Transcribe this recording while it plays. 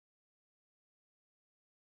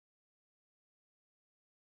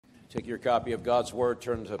Take your copy of God's Word,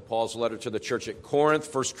 turn to Paul's letter to the church at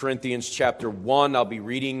Corinth, 1 Corinthians chapter 1. I'll be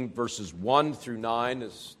reading verses 1 through 9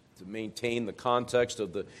 as to maintain the context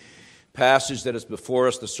of the passage that is before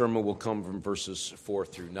us. The sermon will come from verses 4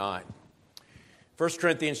 through 9. 1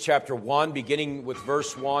 Corinthians chapter 1, beginning with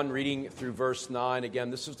verse 1, reading through verse 9. Again,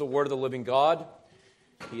 this is the Word of the living God.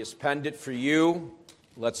 He has penned it for you.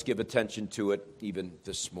 Let's give attention to it even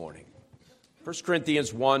this morning. 1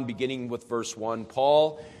 Corinthians 1, beginning with verse 1,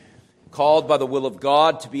 Paul, called by the will of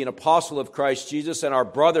God to be an apostle of Christ Jesus, and our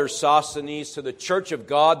brother Sosthenes, to the church of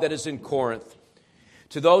God that is in Corinth,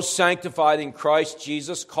 to those sanctified in Christ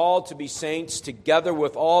Jesus, called to be saints, together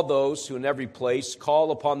with all those who in every place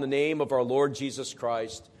call upon the name of our Lord Jesus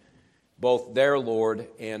Christ, both their Lord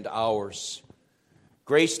and ours.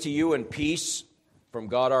 Grace to you and peace from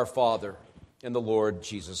God our Father and the Lord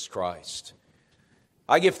Jesus Christ.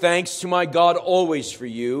 I give thanks to my God always for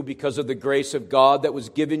you because of the grace of God that was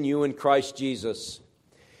given you in Christ Jesus,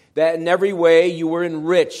 that in every way you were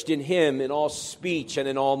enriched in him in all speech and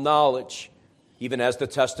in all knowledge, even as the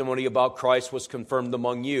testimony about Christ was confirmed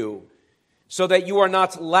among you, so that you are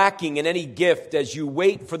not lacking in any gift as you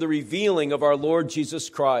wait for the revealing of our Lord Jesus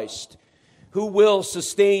Christ, who will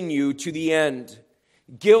sustain you to the end,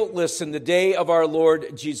 guiltless in the day of our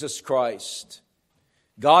Lord Jesus Christ.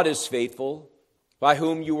 God is faithful, by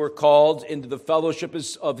whom you were called into the fellowship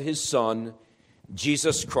of his Son,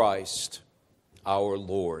 Jesus Christ, our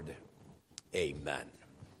Lord. Amen.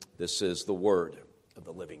 This is the word of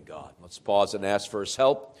the living God. Let's pause and ask for his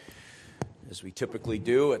help, as we typically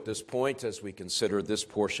do at this point, as we consider this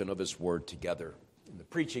portion of his word together. In the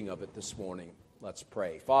preaching of it this morning, let's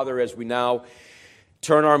pray. Father, as we now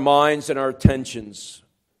turn our minds and our attentions,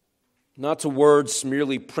 not to words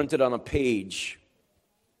merely printed on a page,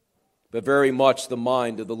 but very much the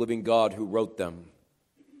mind of the living God who wrote them.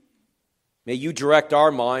 May you direct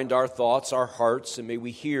our mind, our thoughts, our hearts, and may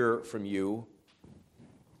we hear from you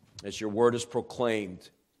as your word is proclaimed.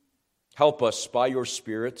 Help us by your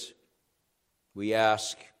Spirit, we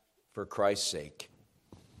ask for Christ's sake.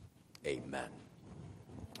 Amen.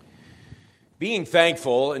 Being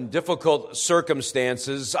thankful in difficult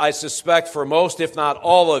circumstances, I suspect for most, if not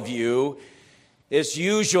all of you, is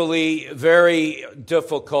usually very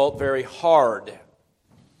difficult, very hard.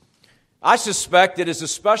 I suspect it is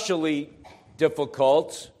especially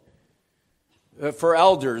difficult for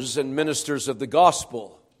elders and ministers of the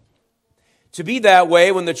gospel. To be that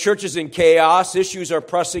way when the church is in chaos, issues are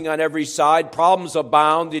pressing on every side, problems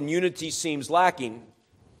abound, and unity seems lacking.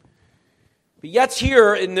 But yet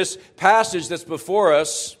here in this passage that's before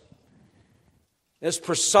us, is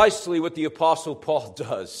precisely what the Apostle Paul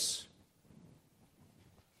does.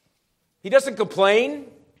 He doesn't complain.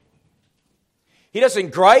 He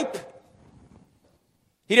doesn't gripe.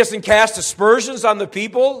 He doesn't cast aspersions on the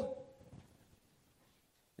people.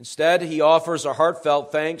 Instead, he offers a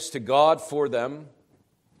heartfelt thanks to God for them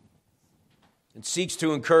and seeks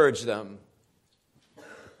to encourage them,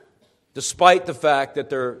 despite the fact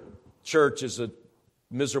that their church is a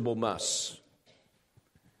miserable mess.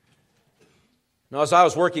 Now, as I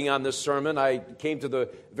was working on this sermon, I came to the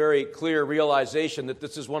very clear realization that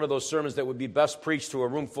this is one of those sermons that would be best preached to a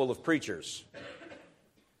room full of preachers.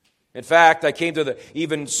 In fact, I came to the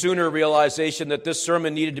even sooner realization that this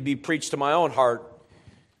sermon needed to be preached to my own heart,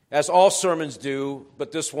 as all sermons do,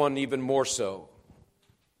 but this one even more so.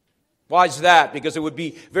 Why is that? Because it would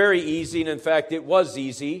be very easy, and in fact it was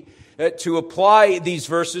easy, to apply these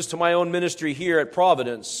verses to my own ministry here at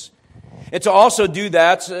Providence, and to also do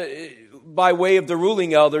that by way of the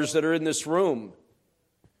ruling elders that are in this room.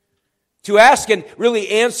 To ask and really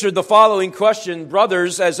answer the following question,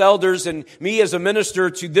 brothers as elders and me as a minister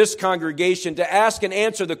to this congregation, to ask and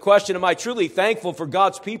answer the question, am I truly thankful for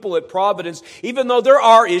God's people at Providence, even though there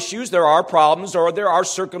are issues, there are problems, or there are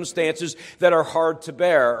circumstances that are hard to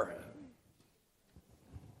bear?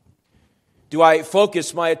 Do I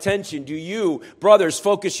focus my attention? Do you, brothers,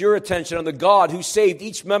 focus your attention on the God who saved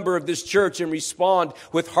each member of this church and respond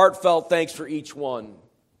with heartfelt thanks for each one?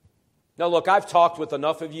 Now look, I've talked with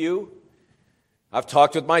enough of you. I've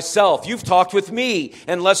talked with myself. You've talked with me.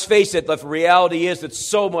 And let's face it, the reality is it's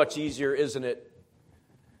so much easier, isn't it,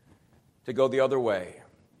 to go the other way?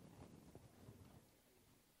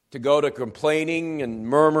 To go to complaining and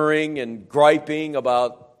murmuring and griping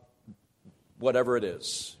about whatever it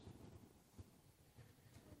is.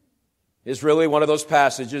 Is really one of those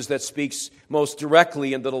passages that speaks most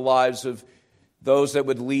directly into the lives of those that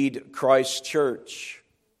would lead Christ's church,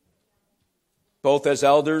 both as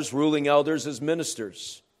elders, ruling elders, as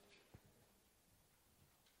ministers.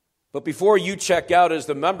 But before you check out as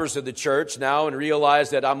the members of the church now and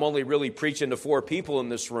realize that I'm only really preaching to 4 people in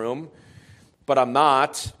this room, but I'm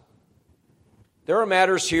not, there are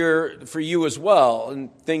matters here for you as well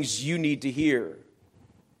and things you need to hear.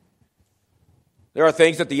 There are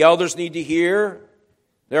things that the elders need to hear.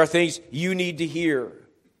 There are things you need to hear.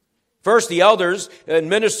 First, the elders and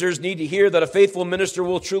ministers need to hear that a faithful minister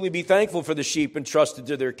will truly be thankful for the sheep entrusted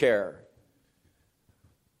to their care,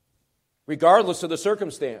 regardless of the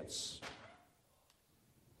circumstance.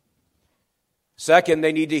 Second,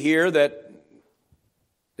 they need to hear that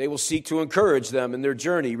they will seek to encourage them in their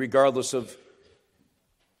journey, regardless of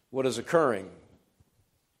what is occurring.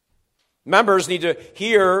 Members need to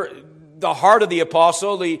hear the heart of the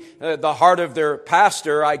apostle, the heart of their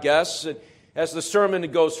pastor, I guess, as the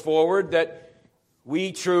sermon goes forward, that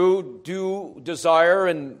we do desire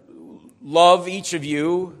and love each of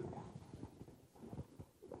you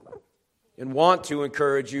and want to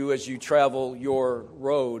encourage you as you travel your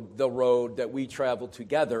road, the road that we travel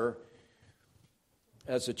together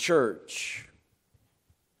as a church.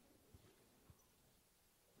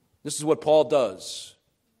 This is what Paul does.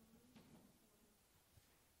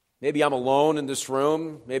 Maybe I'm alone in this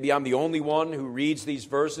room. Maybe I'm the only one who reads these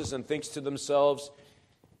verses and thinks to themselves,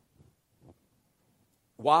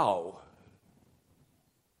 wow,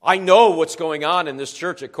 I know what's going on in this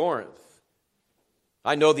church at Corinth.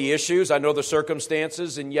 I know the issues, I know the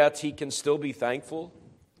circumstances, and yet he can still be thankful.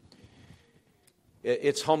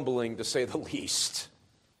 It's humbling, to say the least.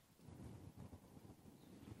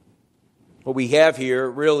 What we have here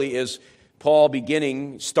really is Paul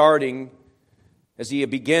starting, as he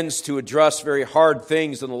begins to address very hard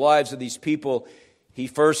things in the lives of these people, he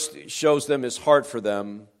first shows them his heart for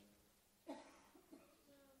them.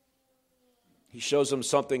 He shows them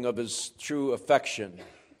something of his true affection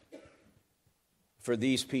for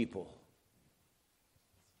these people.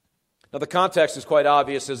 Now, the context is quite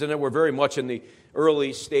obvious, isn't it? We're very much in the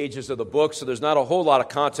early stages of the book, so there's not a whole lot of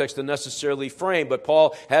context to necessarily frame, but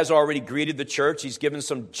Paul has already greeted the church. He's given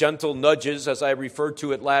some gentle nudges, as I referred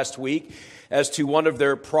to it last week, as to one of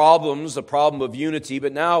their problems, the problem of unity,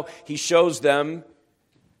 but now he shows them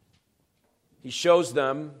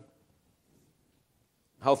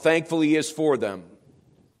how thankful he is for them.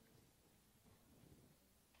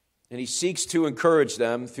 And he seeks to encourage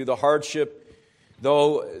them through the hardship,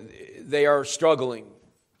 though they are struggling.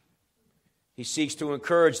 He seeks to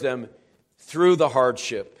encourage them through the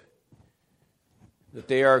hardship that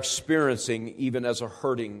they are experiencing, even as a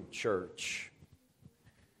hurting church.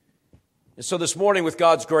 And so this morning, with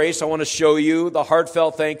God's grace, I want to show you the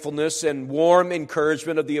heartfelt thankfulness and warm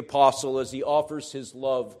encouragement of the apostle as he offers his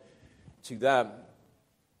love to them.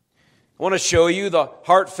 I want to show you the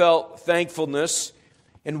heartfelt thankfulness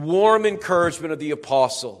and warm encouragement of the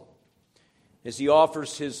apostle as he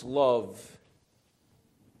offers his love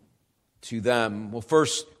to them. Well,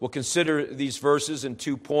 first, we'll consider these verses in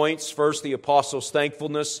 2 points. First, the apostle's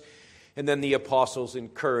thankfulness, and then the apostle's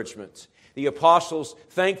encouragement. The apostle's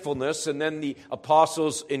thankfulness, and then the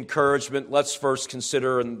apostle's encouragement. Let's first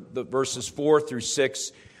consider in the verses 4 through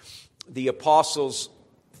 6, the apostle's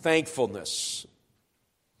thankfulness.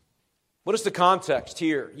 What is the context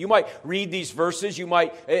here? You might read these verses. You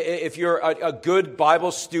might, if you're a good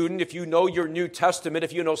Bible student, if you know your New Testament,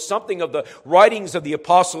 if you know something of the writings of the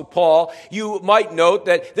Apostle Paul, you might note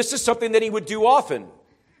that this is something that he would do often.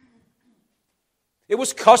 It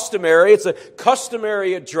was customary. It's a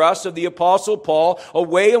customary address of the Apostle Paul, a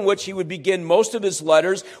way in which he would begin most of his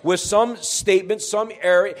letters with some statement, some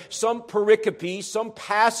area, some pericope, some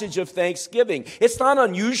passage of thanksgiving. It's not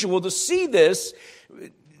unusual to see this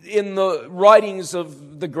in the writings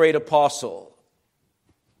of the great apostle.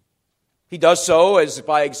 He does so as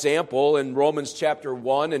by example in Romans chapter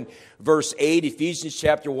 1 and verse 8, Ephesians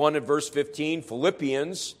chapter 1 and verse 15,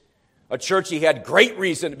 Philippians, a church he had great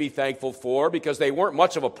reason to be thankful for because they weren't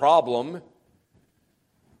much of a problem.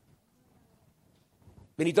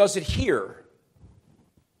 And he does it here.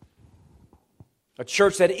 A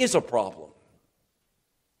church that is a problem.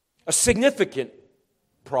 A significant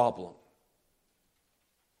problem.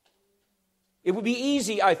 It would be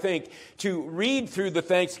easy, I think, to read through the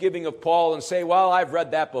thanksgiving of Paul and say, well, I've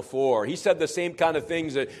read that before. He said the same kind of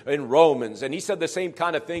things in Romans, and he said the same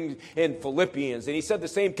kind of things in Philippians, and he said the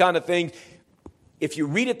same kind of things. If you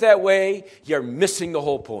read it that way, you're missing the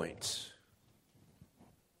whole point.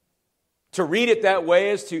 To read it that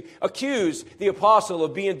way is to accuse the apostle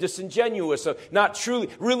of being disingenuous, of not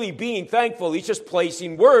really being thankful. He's just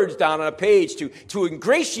placing words down on a page to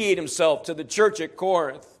ingratiate himself to the church at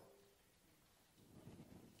Corinth.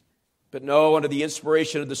 But no, under the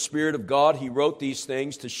inspiration of the Spirit of God, he wrote these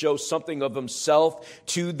things to show something of himself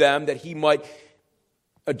to them, that he might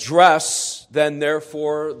address then,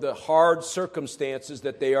 therefore, the hard circumstances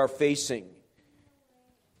that they are facing.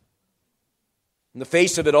 In the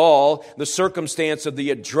face of it all, the circumstance of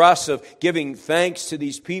the address of giving thanks to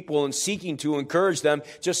these people and seeking to encourage them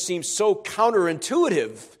just seems so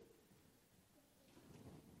counterintuitive.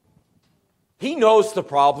 He knows the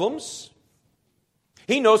problems.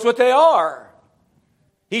 He knows what they are.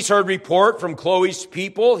 He's heard report from Chloe's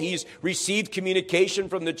people. He's received communication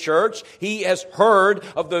from the church. He has heard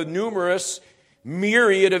of the numerous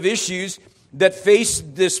myriad of issues that face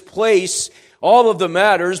this place, all of the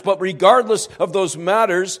matters. But regardless of those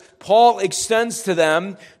matters, Paul extends to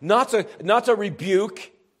them not to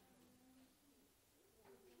rebuke.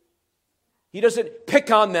 He doesn't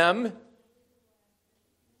pick on them.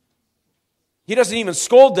 He doesn't even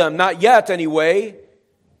scold them, not yet anyway.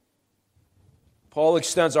 Paul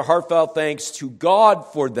extends a heartfelt thanks to God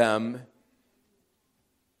for them.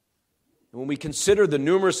 And when we consider the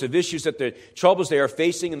numerous of issues, that the troubles they are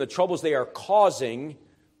facing and the troubles they are causing,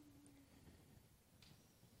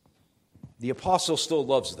 the apostle still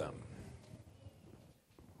loves them.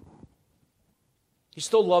 He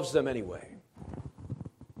still loves them anyway.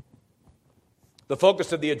 The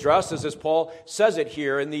focus of the address is, as Paul says it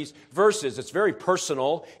here in these verses, it's very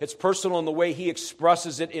personal. It's personal in the way he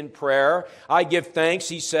expresses it in prayer. I give thanks,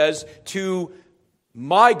 he says, to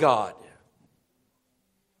my God.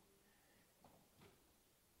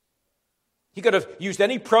 He could have used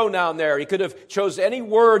any pronoun there. He could have chose any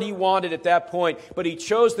word he wanted at that point, but he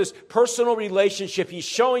chose this personal relationship. He's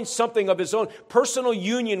showing something of his own personal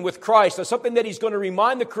union with Christ. That's something that he's going to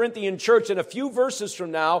remind the Corinthian church in a few verses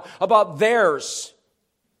from now about theirs.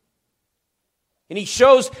 And he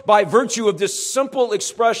shows by virtue of this simple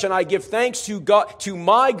expression, I give thanks to God, to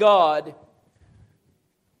my God,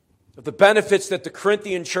 of the benefits that the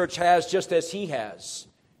Corinthian church has just as he has,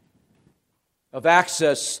 of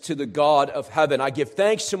access to the God of heaven. I give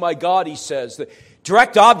thanks to my God, he says. The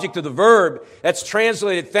direct object of the verb that's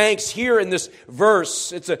translated thanks here in this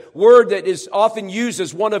verse, it's a word that is often used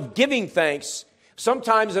as one of giving thanks,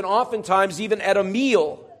 sometimes and oftentimes even at a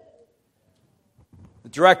meal. The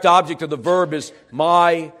direct object of the verb is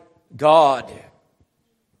my God,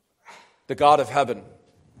 the God of heaven.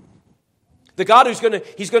 The God who's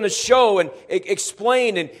he's going to show and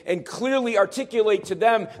explain and clearly articulate to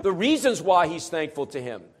them the reasons why he's thankful to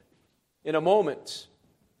him in a moment.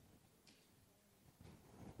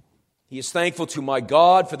 He is thankful to my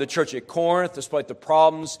God for the church at Corinth. Despite the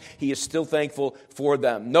problems, he is still thankful for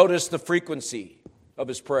them. Notice the frequency of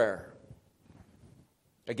his prayer.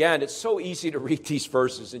 Again, it's so easy to read these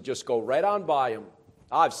verses and just go right on by them.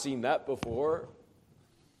 I've seen that before.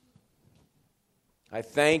 I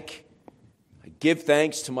give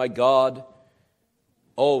thanks to my God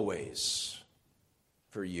always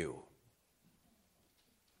for you.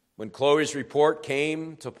 When Chloe's report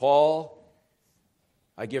came to Paul,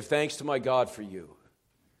 I give thanks to my God for you.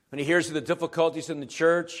 When he hears of the difficulties in the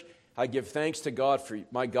church, I give thanks to God for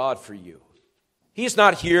my God for you. He's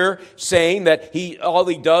not here saying that all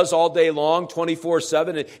he does all day long,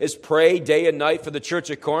 24/7, is pray day and night for the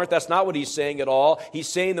church at Corinth. That's not what he's saying at all. He's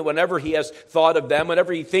saying that whenever he has thought of them,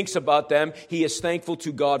 whenever he thinks about them, he is thankful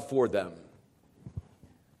to God for them.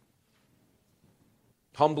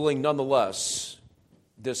 Humbling nonetheless,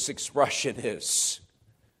 this expression is.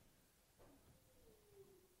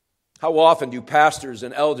 How often do pastors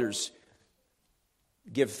and elders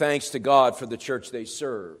give thanks to God for the church they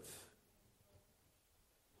serve?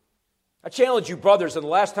 I challenge you, brothers, and the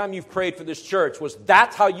last time you've prayed for this church, was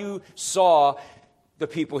that how you saw the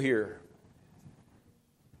people here?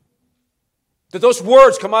 Did those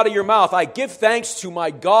words come out of your mouth? I give thanks to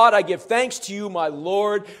my God, I give thanks to you, my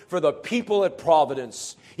Lord, for the people at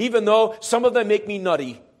Providence, even though some of them make me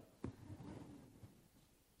nutty.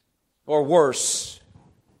 Or worse,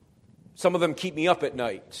 some of them keep me up at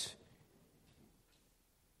night.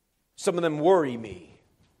 Some of them worry me.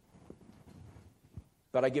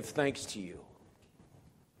 But I give thanks to you.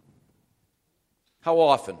 How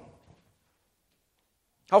often?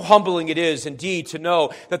 How humbling it is indeed to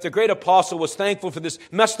know that the great apostle was thankful for this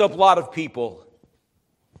messed up lot of people.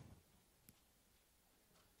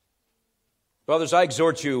 Brothers, I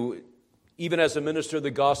exhort you, even as a minister of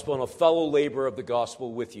the gospel and a fellow laborer of the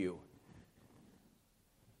gospel with you,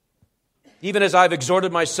 even as I've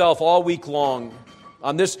exhorted myself all week long,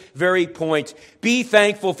 on this very point. Be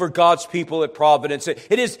thankful for God's people at Providence.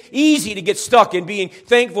 It is easy to get stuck in being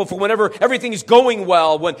thankful for whenever everything is going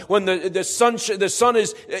well, when the sun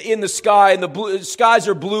is in the sky and the skies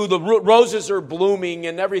are blue, the roses are blooming,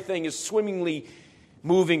 and everything is swimmingly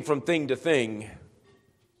moving from thing to thing.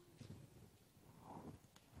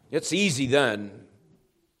 It's easy then.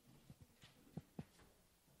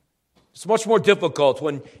 It's much more difficult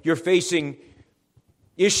when you're facing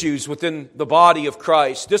issues within the body of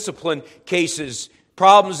Christ, discipline cases,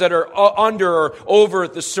 problems that are under or over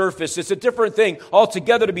the surface. It's a different thing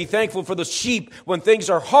altogether to be thankful for the sheep when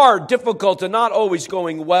things are hard, difficult, and not always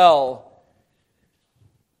going well.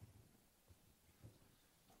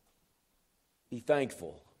 Be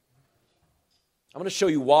thankful. I'm going to show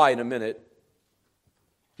you why in a minute,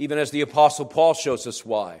 even as the Apostle Paul shows us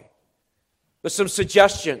why. But some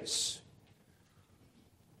suggestions.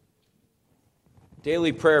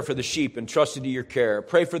 Daily prayer for the sheep entrusted to your care.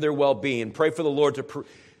 Pray for their well-being. Pray for the Lord to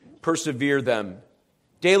persevere them.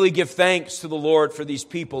 Daily give thanks to the Lord for these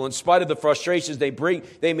people. In spite of the frustrations they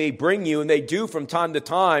may bring you, and they do from time to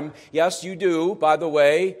time. Yes, you do, by the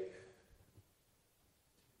way.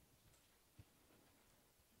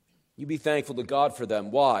 You be thankful to God for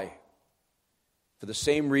them. Why? For the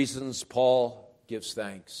same reasons Paul gives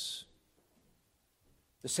thanks.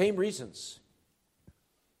 The same reasons.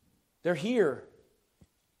 They're here.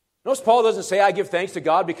 Notice Paul doesn't say, I give thanks to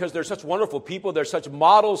God because they're such wonderful people, they're such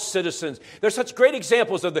model citizens, they're such great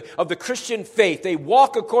examples of the Christian faith. They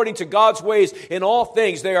walk according to God's ways in all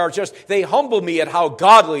things. They humble me at how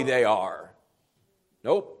godly they are.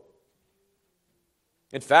 Nope.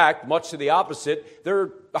 In fact, much to the opposite,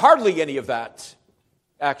 they're hardly any of that,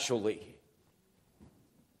 actually.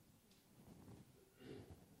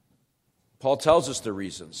 Paul tells us the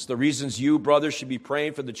reasons. The reasons you, brothers, should be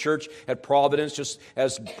praying for the church at Providence, just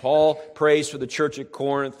as Paul prays for the church at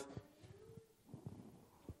Corinth.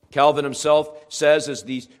 Calvin himself says, as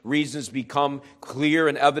these reasons become clear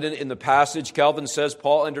and evident in the passage, Calvin says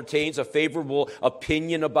Paul entertains a favorable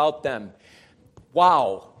opinion about them.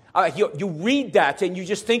 Wow. You read that and you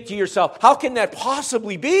just think to yourself, how can that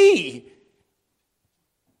possibly be?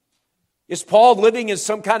 Is Paul living in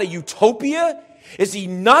some kind of utopia? Is he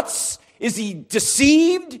nuts? Is he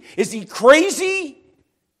deceived? Is he crazy?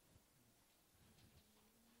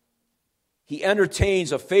 He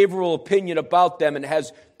entertains a favorable opinion about them and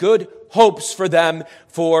has good hopes for them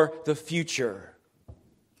for the future.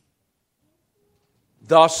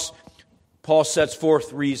 Thus, Paul sets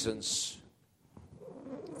forth reasons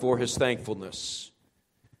for his thankfulness.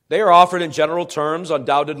 They are offered in general terms,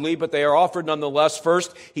 undoubtedly, but they are offered nonetheless.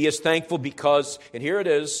 First, he is thankful because, and here it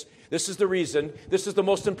is, this is the reason, this is the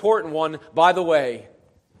most important one, by the way,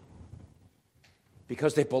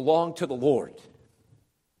 because they belong to the Lord.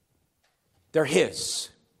 They're His.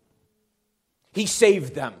 He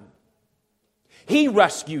saved them. He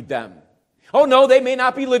rescued them. Oh no, they may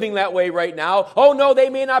not be living that way right now. Oh no, they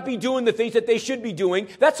may not be doing the things that they should be doing.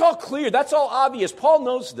 That's all clear. That's all obvious. Paul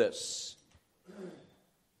knows this.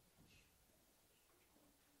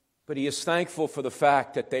 But he is thankful for the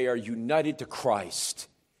fact that they are united to Christ.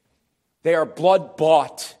 They are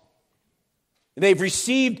blood-bought. They've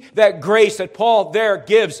received that grace that Paul there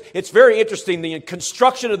gives. It's very interesting, the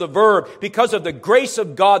construction of the verb, because of the grace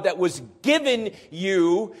of God that was given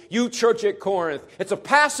you church at Corinth. It's a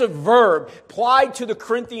passive verb applied to the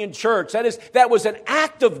Corinthian church. That was an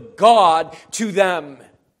act of God to them.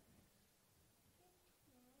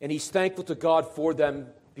 And he's thankful to God for them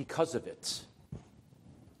because of it.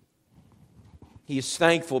 He is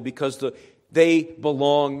thankful because they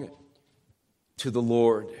belong to the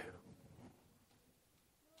Lord.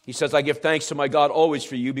 He says, I give thanks to my God always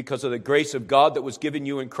for you because of the grace of God that was given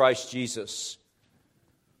you in Christ Jesus.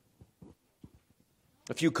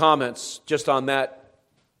 A few comments just on that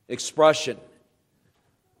expression.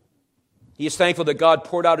 He is thankful that God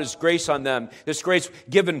poured out His grace on them. This grace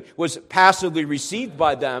given was passively received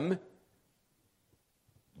by them.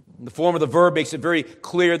 The form of the verb makes it very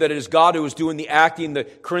clear that it is God who is doing the acting. The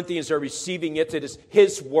Corinthians are receiving it. It is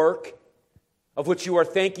His work, of which you are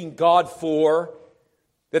thanking God for.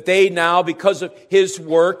 That they now, because of His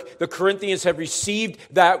work, the Corinthians have received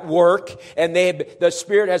that work, and the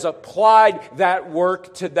Spirit has applied that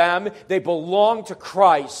work to them. They belong to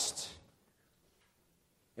Christ.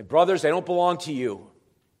 And brothers, they don't belong to you.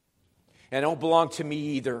 And they don't belong to me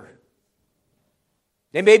either.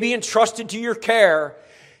 They may be entrusted to your care,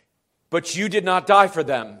 but you did not die for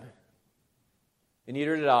them. And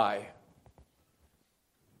neither did I.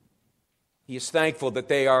 He is thankful that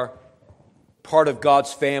they are part of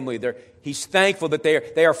God's family. He's thankful that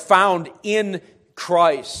they are found in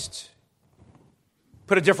Christ.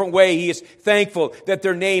 Put a different way, he is thankful that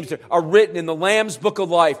their names are written in the Lamb's Book of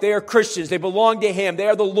Life. They are Christians. They belong to him. They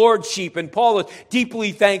are the Lord's sheep. And Paul is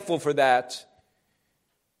deeply thankful for that.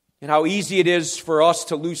 And how easy it is for us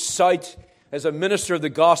to lose sight as a minister of the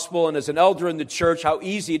gospel and as an elder in the church, how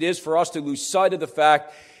easy it is for us to lose sight of the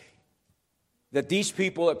fact that these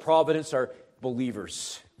people at Providence are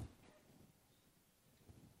believers.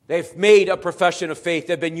 They've made a profession of faith.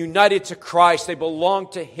 They've been united to Christ. They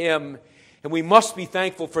belong to him. And we must be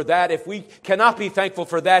thankful for that. If we cannot be thankful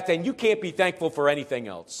for that, then you can't be thankful for anything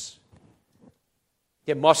else.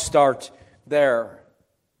 It must start there.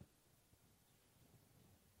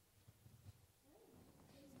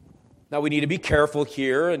 Now we need to be careful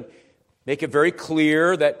here and make it very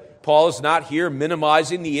clear that Paul is not here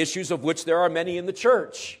minimizing the issues of which there are many in the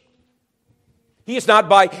church. He is not,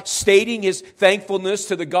 by stating his thankfulness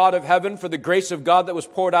to the God of heaven for the grace of God that was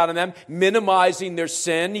poured out on them, minimizing their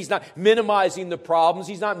sin. He's not minimizing the problems.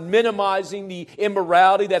 He's not minimizing the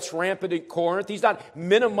immorality that's rampant in Corinth. He's not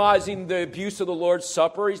minimizing the abuse of the Lord's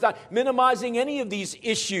Supper. He's not minimizing any of these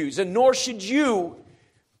issues, and nor should you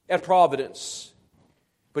at Providence.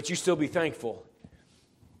 But you still be thankful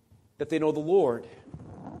that they know the Lord.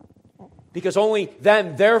 Because only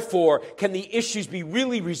then, therefore, can the issues be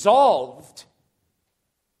really resolved.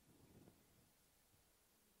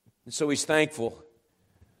 And so he's thankful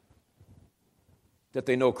that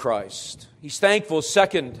they know Christ. He's thankful,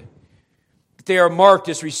 second, that they are marked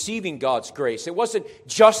as receiving God's grace. It wasn't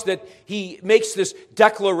just that he makes this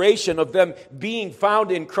declaration of them being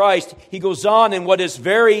found in Christ. He goes on in what is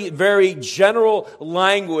very, very general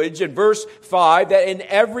language in verse 5, that in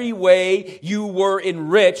every way you were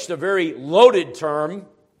enriched, a very loaded term,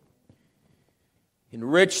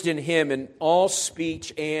 enriched in him in all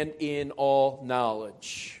speech and in all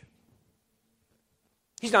knowledge.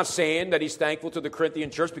 He's not saying that he's thankful to the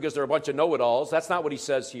Corinthian church because they're a bunch of know-it-alls. That's not what he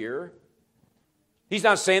says here. He's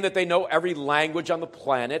not saying that they know every language on the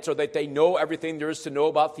planet or that they know everything there is to know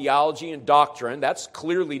about theology and doctrine. That's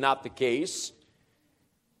clearly not the case.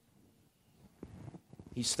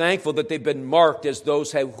 He's thankful that they've been marked as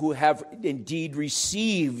those who have indeed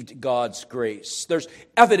received God's grace. There's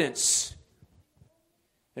evidence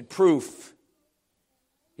and proof.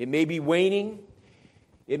 It may be waning.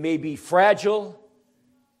 It may be fragile.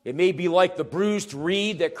 It may be like the bruised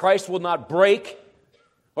reed that Christ will not break,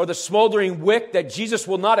 or the smoldering wick that Jesus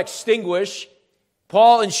will not extinguish.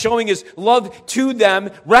 Paul, in showing his love to them,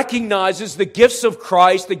 recognizes the gifts of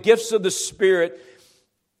Christ, the gifts of the Spirit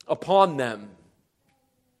upon them.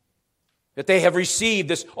 That they have received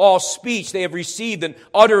this all speech, they have received an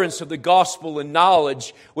utterance of the gospel and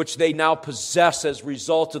knowledge, which they now possess as a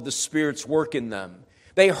result of the Spirit's work in them.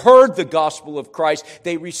 They heard the gospel of Christ,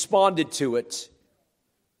 they responded to it.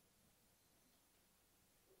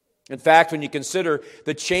 In fact, when you consider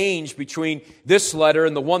the change between this letter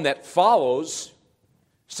and the one that follows,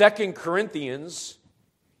 2 Corinthians,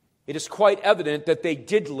 it is quite evident that they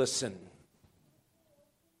did listen.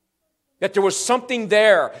 That there was something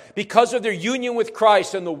there because of their union with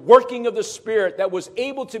Christ and the working of the Spirit that was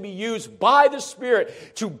able to be used by the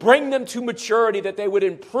Spirit to bring them to maturity, that they would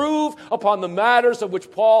improve upon the matters of which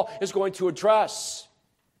Paul is going to address.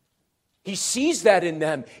 He sees that in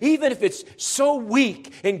them, even if it's so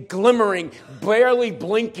weak and glimmering, barely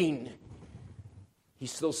blinking. He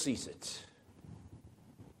still sees it.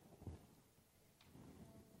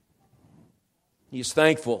 He is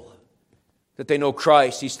thankful that they know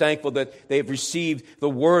Christ. He's thankful that they've received the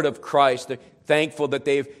word of Christ. They're thankful that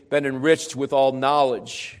they've been enriched with all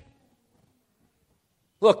knowledge.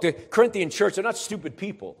 Look, the Corinthian church, they're not stupid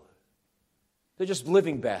people. They're just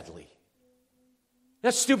living badly.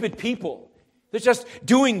 Not stupid people. They're just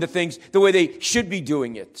doing the things the way they should be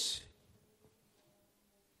doing it.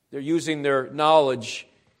 They're using their knowledge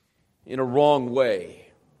in a wrong way.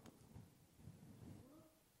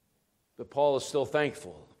 But Paul is still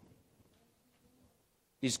thankful.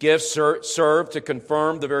 These gifts serve to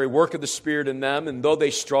confirm the very work of the Spirit in them, and though they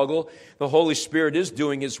struggle, the Holy Spirit is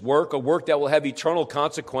doing His work, a work that will have eternal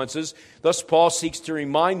consequences. Thus, Paul seeks to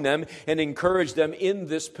remind them and encourage them in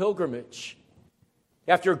this pilgrimage.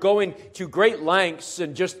 After going to great lengths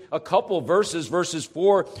in just a couple verses, verses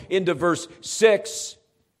 4 into verse 6,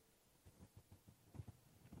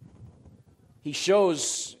 he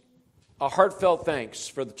shows a heartfelt thanks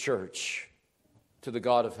for the church to the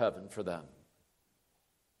God of heaven for them.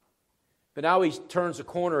 But now he turns a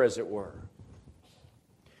corner, as it were.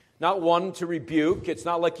 Not one to rebuke. It's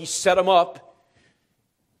not like he set them up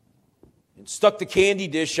and stuck the candy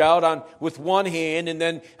dish out with one hand and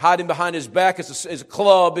then hiding behind his back as a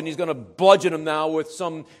club, and he's going to bludgeon him now with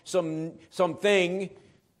something.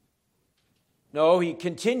 No, he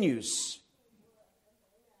continues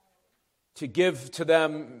to give to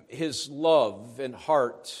them his love and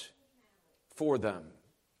heart for them.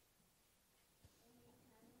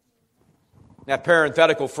 That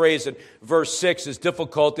parenthetical phrase in verse 6 is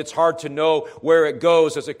difficult. It's hard to know where it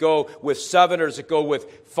goes. Does it go with 7 or does it go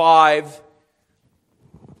with 5?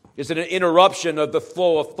 Is it an interruption of the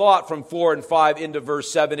flow of thought from 4 and 5 into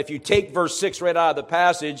verse 7? If you take verse 6 right out of the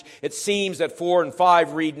passage, it seems that 4 and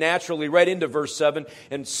 5 read naturally right into verse 7,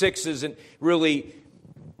 and 6 isn't really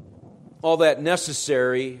all that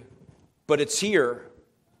necessary, but it's here.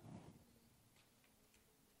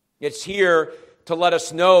 It's here to let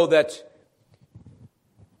us know that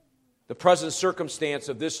the present circumstance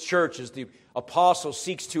of this church, as the apostle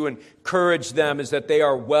seeks to encourage them, is that they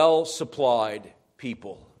are well-supplied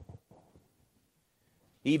people.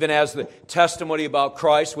 Even as the testimony about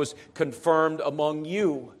Christ was confirmed among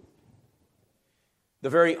you.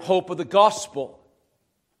 The very hope of the gospel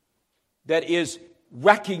that is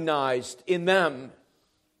recognized in them,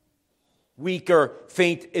 weak or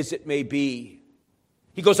faint as it may be.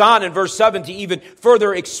 He goes on in verse 7 to even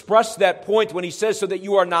further express that point when he says, so that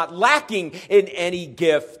you are not lacking in any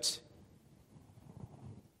gift.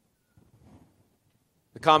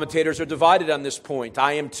 The commentators are divided on this point.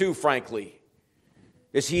 I am too, frankly.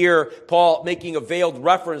 Is here Paul making a veiled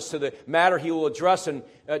reference to the matter he will address in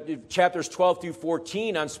chapters 12 through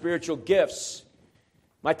 14 on spiritual gifts?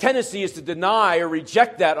 My tendency is to deny or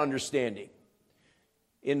reject that understanding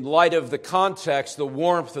in light of the context, the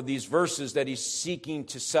warmth of these verses that he's seeking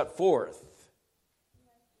to set forth.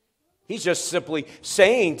 He's just simply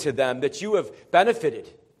saying to them that you have benefited.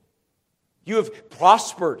 You have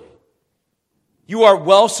prospered. You are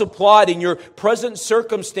well supplied in your present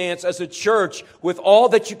circumstance as a church with all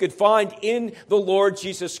that you could find in the Lord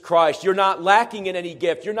Jesus Christ. You're not lacking in any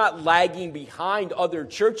gift. You're not lagging behind other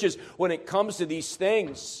churches when it comes to these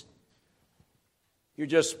things. You're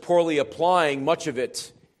just poorly applying much of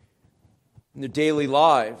it in their daily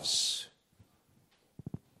lives.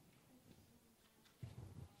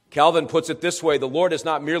 Calvin puts it this way: the Lord has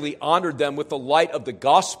not merely honored them with the light of the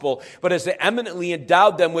gospel, but has eminently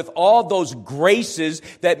endowed them with all those graces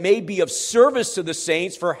that may be of service to the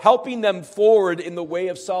saints for helping them forward in the way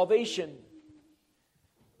of salvation.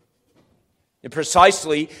 And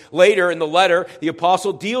precisely later in the letter, the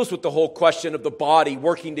apostle deals with the whole question of the body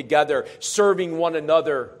working together, serving one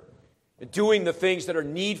another, and doing the things that are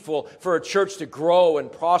needful for a church to grow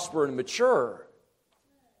and prosper and mature.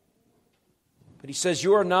 But he says,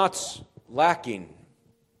 you are not lacking.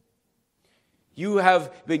 You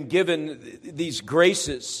have been given these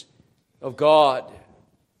graces of God.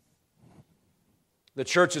 The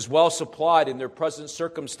church is well supplied in their present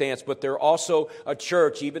circumstance, but they're also a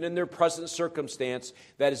church, even in their present circumstance,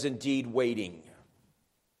 that is indeed waiting.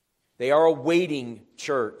 They are a waiting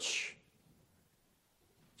church.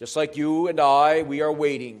 Just like you and I, we are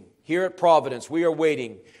waiting. Here at Providence, we are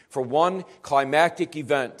waiting for one climactic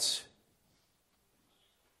event.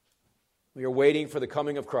 We are waiting for the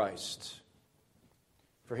coming of Christ,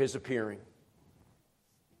 for His appearing.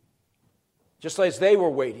 Just as they were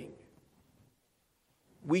waiting,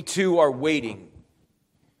 we too are waiting.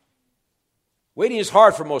 Waiting is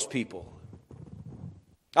hard for most people.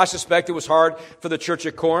 I suspect it was hard for the church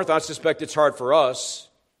at Corinth. I suspect it's hard for us.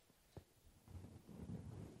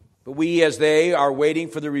 But we, as they, are waiting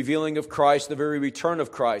for the revealing of Christ, the very return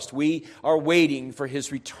of Christ. We are waiting for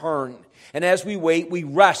His return. And as we wait, we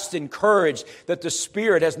rest encouraged that the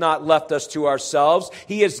Spirit has not left us to ourselves.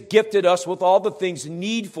 He has gifted us with all the things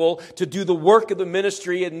needful to do the work of the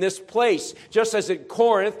ministry in this place. Just as at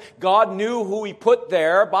Corinth, God knew who He put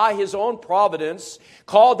there by His own providence,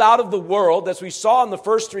 called out of the world, as we saw in the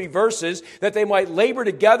first 3 verses, that they might labor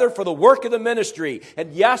together for the work of the ministry.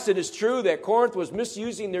 And yes, it is true that Corinth was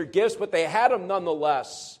misusing their gifts, but they had them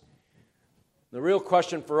nonetheless. The real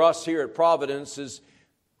question for us here at Providence is,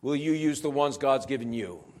 will you use the ones God's given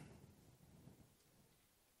you?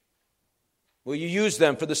 Will you use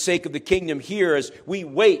them for the sake of the kingdom here as we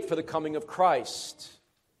wait for the coming of Christ?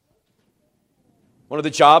 One of the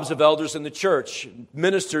jobs of elders in the church,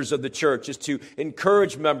 ministers of the church, is to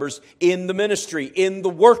encourage members in the ministry, in the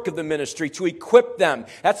work of the ministry, to equip them.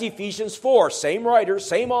 That's Ephesians 4. Same writer,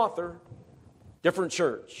 same author, different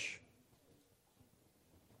church.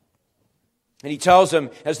 And he tells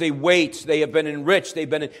them as they wait, they have been enriched, they've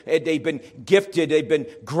been gifted, they've been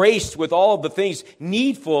graced with all of the things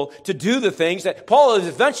needful to do the things that Paul is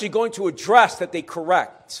eventually going to address that they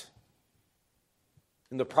correct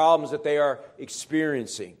in the problems that they are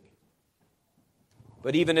experiencing.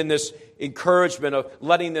 But even in this encouragement of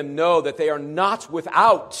letting them know that they are not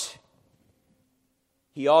without,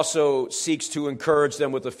 he also seeks to encourage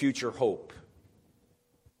them with a future hope.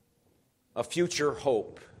 A future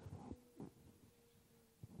hope.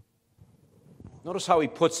 Notice how he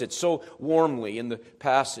puts it so warmly in the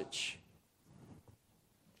passage.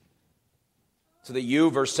 So that you,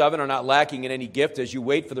 verse 7, are not lacking in any gift as you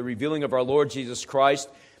wait for the revealing of our Lord Jesus Christ,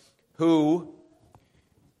 who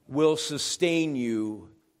will sustain you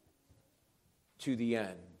to the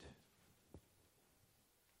end.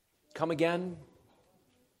 Come again?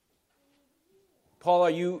 Paul, are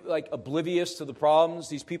you like oblivious to the problems?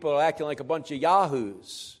 These people are acting like a bunch of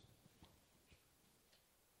yahoos.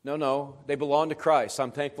 No, they belong to Christ.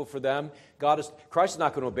 I'm thankful for them. Christ is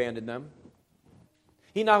not going to abandon them.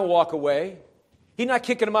 He's not going to walk away. He's not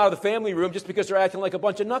kicking them out of the family room just because they're acting like a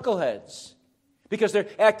bunch of knuckleheads. Because they're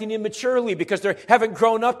acting immaturely. Because they haven't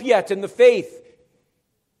grown up yet in the faith.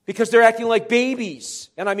 Because they're acting like babies.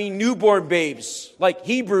 And I mean newborn babes. Like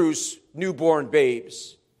Hebrews' newborn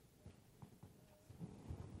babes.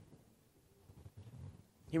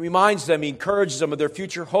 He reminds them, he encourages them of their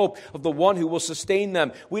future hope of the one who will sustain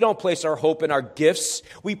them. We don't place our hope in our gifts.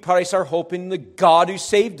 We place our hope in the God who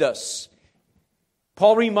saved us.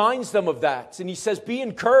 Paul reminds them of that. And he says, be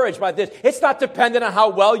encouraged by this. It's not dependent on how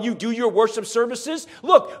well you do your worship services.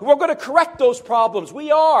 Look, we're going to correct those problems. We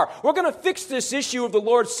are. We're going to fix this issue of the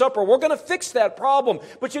Lord's Supper. We're going to fix that problem.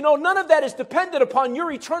 But you know, none of that is dependent upon your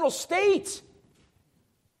eternal state.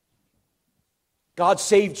 God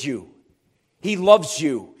saved you. He loves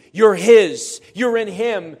you. You're His. You're in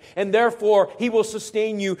Him. And therefore, He will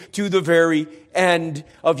sustain you to the very end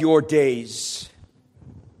of your days.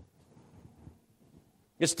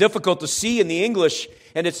 It's difficult to see in the English,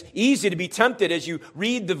 and it's easy to be tempted as you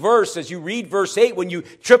read the verse, as you read verse 8, when you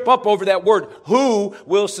trip up over that word, who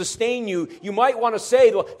will sustain you. You might want to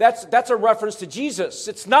say, well, that's a reference to Jesus.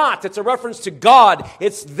 It's not. It's a reference to God.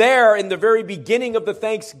 It's there in the very beginning of the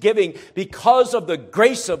Thanksgiving because of the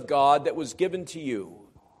grace of God that was given to you.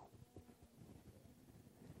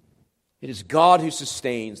 It is God who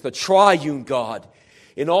sustains, the triune God,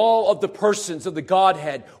 in all of the persons of the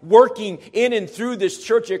Godhead, working in and through this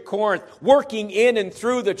church at Corinth, working in and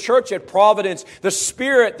through the church at Providence, the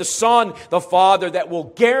Spirit, the Son, the Father, that will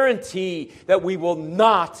guarantee that we will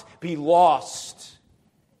not be lost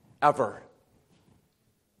ever.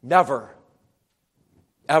 Never.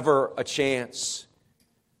 Ever a chance.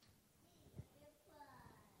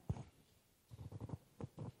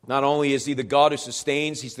 Not only is He the God who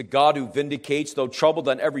sustains, He's the God who vindicates, though troubled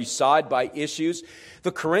on every side by issues.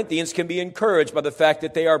 The Corinthians can be encouraged by the fact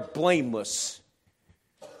that they are blameless.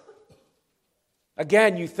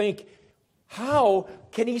 Again, you think, how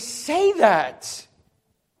can he say that?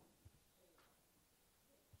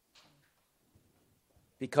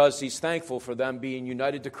 Because he's thankful for them being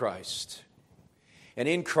united to Christ. And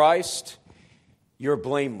in Christ, you're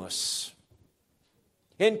blameless.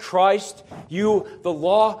 In Christ, the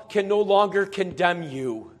law can no longer condemn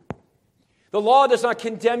you. The law does not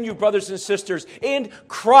condemn you, brothers and sisters. In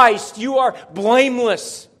Christ, you are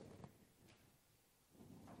blameless.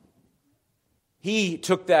 He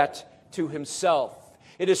took that to Himself.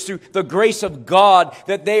 It is through the grace of God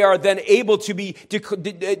that they are then able to be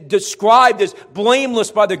described as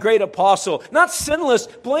blameless by the great apostle. Not sinless,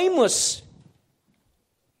 blameless.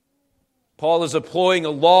 Paul is employing a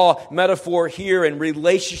law metaphor here in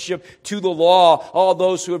relationship to the law. All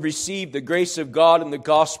those who have received the grace of God in the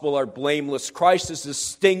gospel are blameless. Christ has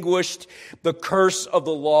extinguished the curse of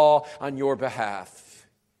the law on your behalf.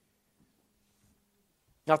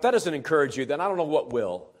 Now, if that doesn't encourage you, then I don't know what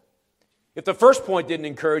will. If the first point didn't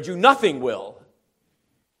encourage you, nothing will.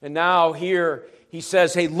 And now here he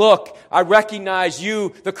says, hey, look, I recognize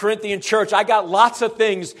you, the Corinthian church. I got lots of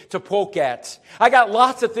things to poke at. I got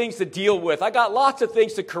lots of things to deal with. I got lots of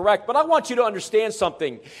things to correct. But I want you to understand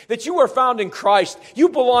something, that you are found in Christ. You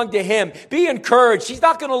belong to Him. Be encouraged. He's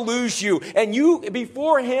not going to lose you. And you,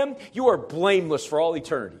 before Him, you are blameless for all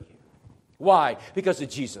eternity. Why? Because of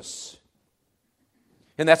Jesus.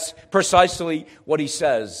 And that's precisely what he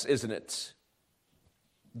says, isn't it?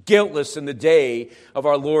 Guiltless in the day of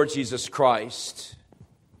our Lord Jesus Christ.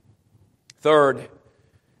 Third,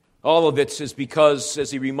 all of it is because,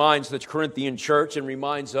 as he reminds the Corinthian church and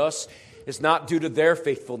reminds us, it's not due to their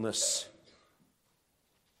faithfulness.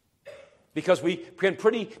 Because we can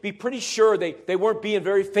be pretty sure they weren't being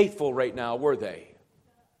very faithful right now, were they?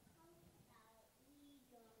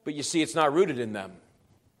 But you see, it's not rooted in them.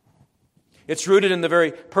 It's rooted in the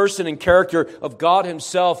very person and character of God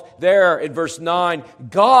Himself. There in verse 9,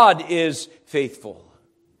 God is faithful.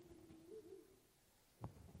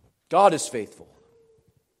 God is faithful.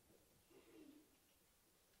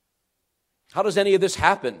 How does any of this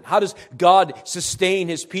happen? How does God sustain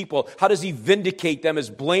His people? How does He vindicate them as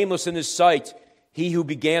blameless in His sight? He who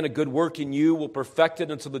began a good work in you will perfect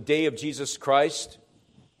it until the day of Jesus Christ.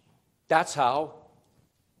 That's how.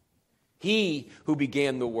 He who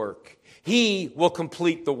began the work. He will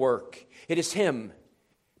complete the work. It is Him,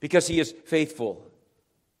 because He is faithful.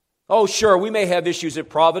 Oh, sure, we may have issues at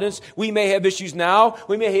Providence. We may have issues now.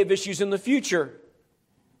 We may have issues in the future.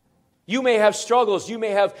 You may have struggles. You may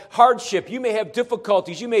have hardship. You may have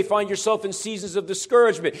difficulties. You may find yourself in seasons of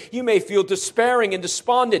discouragement. You may feel despairing and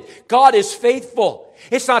despondent. God is faithful.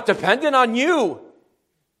 It's not dependent on you.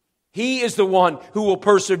 He is the one who will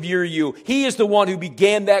persevere you. He is the one who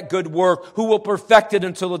began that good work, who will perfect it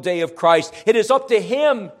until the day of Christ. It is up to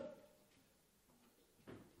Him.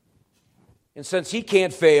 And since He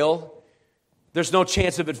can't fail, there's no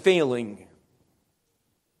chance of it failing.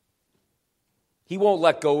 He won't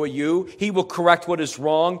let go of you. He will correct what is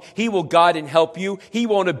wrong. He will guide and help you. He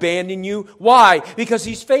won't abandon you. Why? Because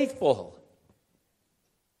He's faithful.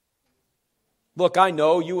 Look, I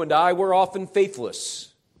know you and I, we're often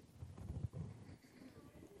faithless.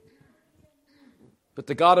 But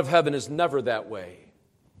the God of heaven is never that way.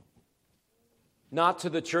 Not to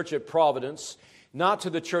the church at Providence, not to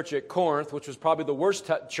the church at Corinth, which was probably the worst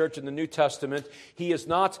church in the New Testament. He is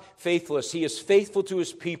not faithless. He is faithful to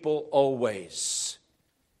His people always.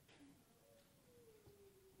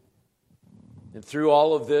 And through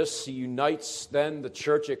all of this, He unites then the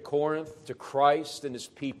church at Corinth to Christ and His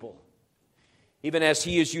people. Even as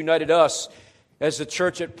He has united us as the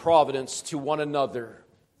church at Providence to one another.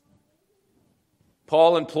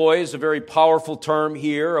 Paul employs a very powerful term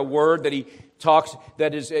here, a word that he talks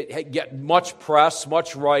that is get much press,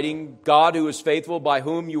 much writing. God who is faithful, by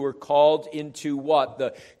whom you were called into what?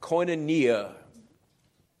 The koinonia.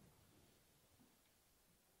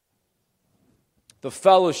 The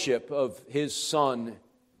fellowship of His Son,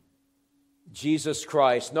 Jesus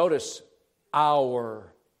Christ. Notice,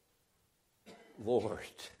 our Lord.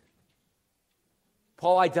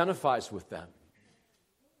 Paul identifies with them.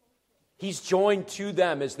 He's joined to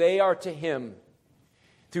them as they are to Him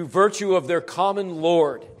through virtue of their common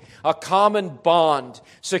Lord, a common bond,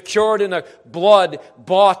 secured in a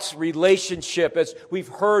blood-bought relationship, as we've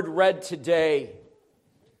heard read today.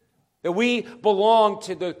 That we belong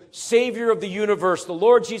to the Savior of the universe, the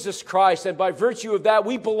Lord Jesus Christ, and by virtue of that,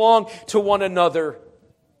 we belong to one another.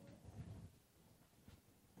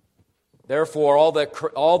 Therefore, all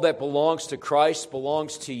that belongs to Christ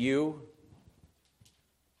belongs to you.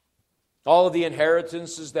 All of the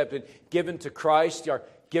inheritances that have been given to Christ are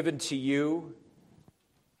given to you.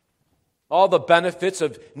 All the benefits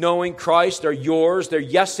of knowing Christ are yours. They're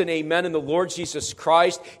yes and amen in the Lord Jesus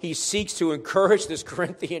Christ. He seeks to encourage this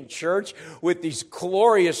Corinthian church with these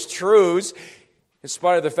glorious truths, in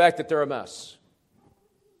spite of the fact that they're a mess.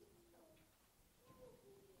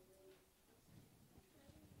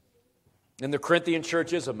 And the Corinthian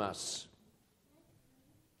church is a mess.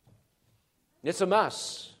 It's a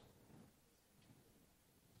mess.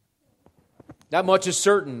 That much is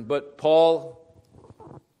certain, but Paul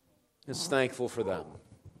is thankful for them.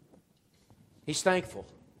 He's thankful.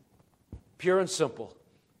 Pure and simple.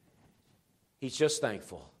 He's just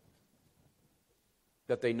thankful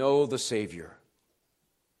that they know the Savior.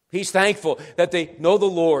 He's thankful that they know the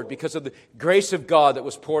Lord because of the grace of God that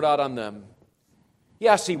was poured out on them.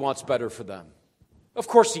 Yes, He wants better for them. Of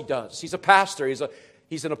course He does. He's a pastor.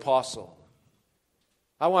 He's an apostle.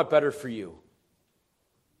 I want better for you.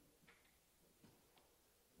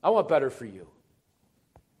 I want better for you.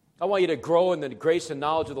 I want you to grow in the grace and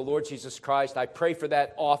knowledge of the Lord Jesus Christ. I pray for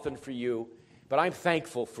that often for you, but I'm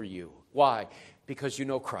thankful for you. Why? Because you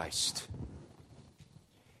know Christ.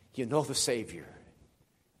 You know the Savior.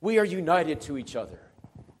 We are united to each other.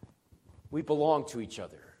 We belong to each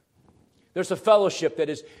other. There's a fellowship that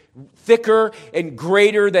is thicker and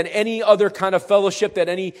greater than any other kind of fellowship that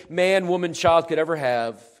any man, woman, child could ever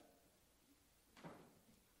have.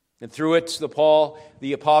 And through it,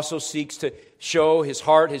 the apostle seeks to show his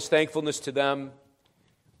heart, his thankfulness to them.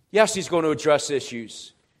 Yes, he's going to address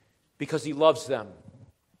issues because he loves them.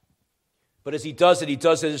 But as he does it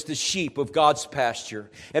as the sheep of God's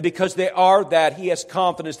pasture. And because they are that, he has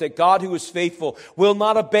confidence that God, who is faithful, will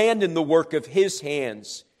not abandon the work of His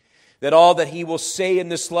hands. That all that he will say in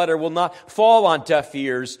this letter will not fall on deaf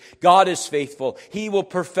ears. God is faithful. He will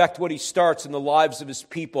perfect what He starts in the lives of His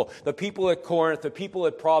people. The people at Corinth, the people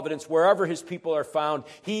at Providence, wherever His people are found,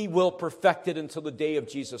 He will perfect it until the day of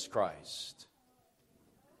Jesus Christ.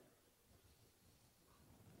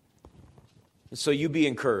 And so you be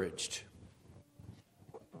encouraged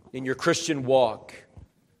in your Christian walk.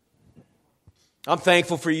 I'm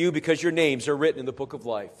thankful for you because your names are written in the book of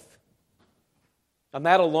life. On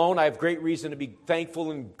that alone, I have great reason to be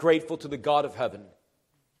thankful and grateful to the God of heaven.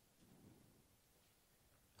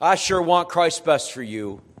 I sure want Christ's best for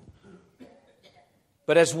you.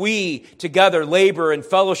 But as we together labor and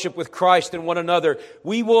fellowship with Christ and one another,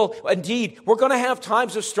 we're going to have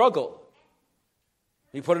times of struggle.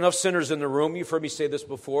 You put enough sinners in the room, you've heard me say this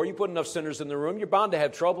before, you put enough sinners in the room, you're bound to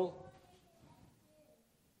have trouble.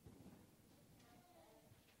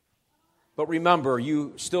 But remember,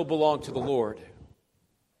 you still belong to the Lord.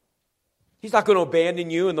 He's not going to abandon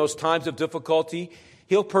you in those times of difficulty.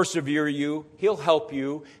 He'll persevere you. He'll help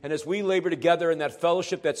you. And as we labor together in that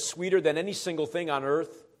fellowship that's sweeter than any single thing on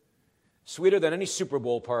earth, sweeter than any Super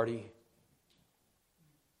Bowl party,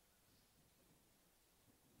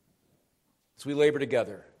 as we labor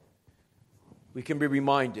together, we can be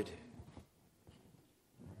reminded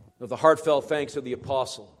of the heartfelt thanks of the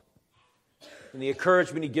apostle and the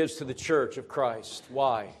encouragement he gives to the church of Christ.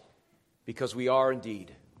 Why? Because we are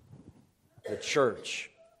indeed the church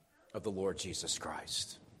of the Lord Jesus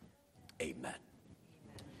Christ. Amen.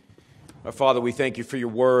 Our Father, we thank you for your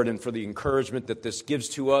word and for the encouragement that this gives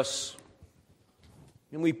to us.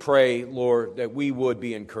 And we pray, Lord, that we would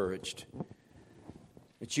be encouraged.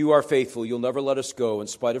 That you are faithful. You'll never let us go in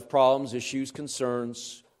spite of problems, issues,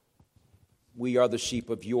 concerns. We are the sheep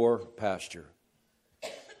of your pasture.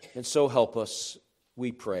 And so help us,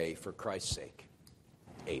 we pray, for Christ's sake.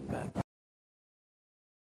 Amen.